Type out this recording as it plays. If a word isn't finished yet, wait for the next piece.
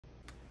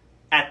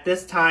At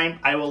this time,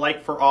 I would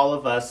like for all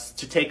of us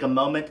to take a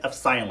moment of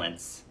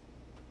silence.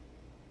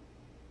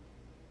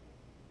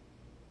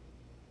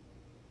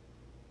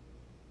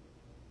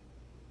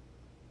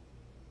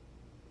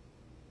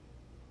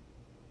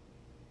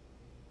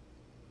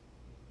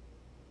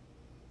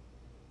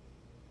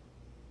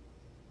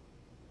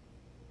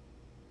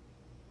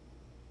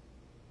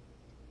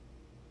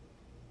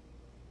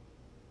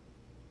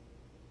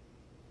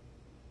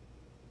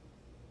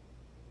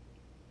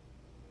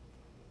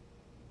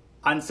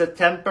 On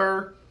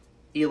September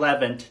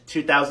 11,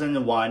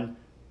 2001,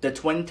 the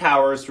Twin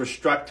Towers were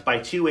struck by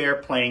two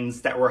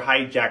airplanes that were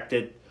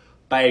hijacked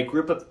by a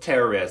group of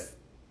terrorists,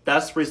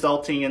 thus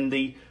resulting in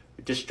the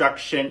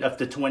destruction of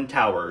the Twin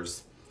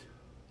Towers.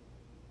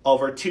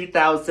 Over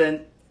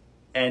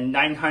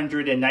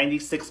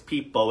 2,996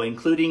 people,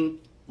 including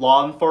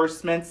law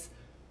enforcement,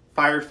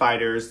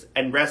 firefighters,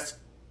 and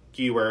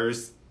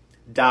rescuers,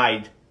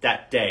 died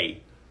that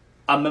day.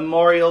 A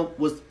memorial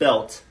was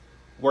built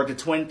where the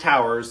Twin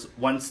Towers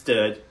once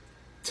stood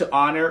to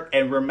honor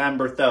and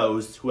remember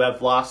those who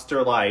have lost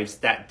their lives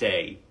that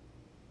day.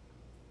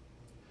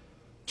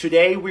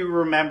 Today we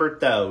remember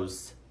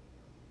those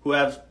who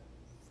have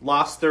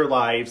lost their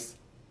lives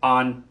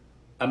on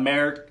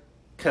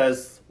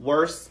America's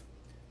worst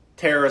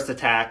terrorist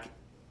attack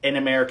in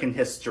American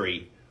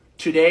history.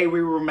 Today we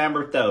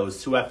remember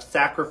those who have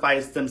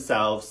sacrificed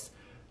themselves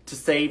to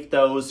save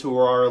those who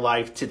are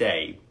alive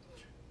today.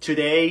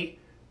 Today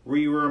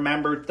we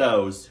remember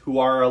those who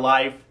are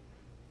alive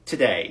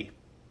today.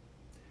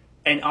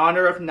 In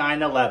honor of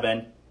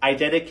 9/11, I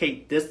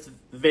dedicate this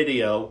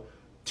video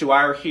to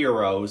our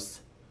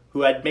heroes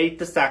who had made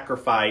the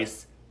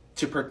sacrifice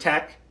to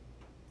protect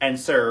and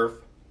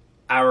serve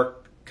our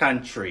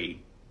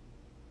country.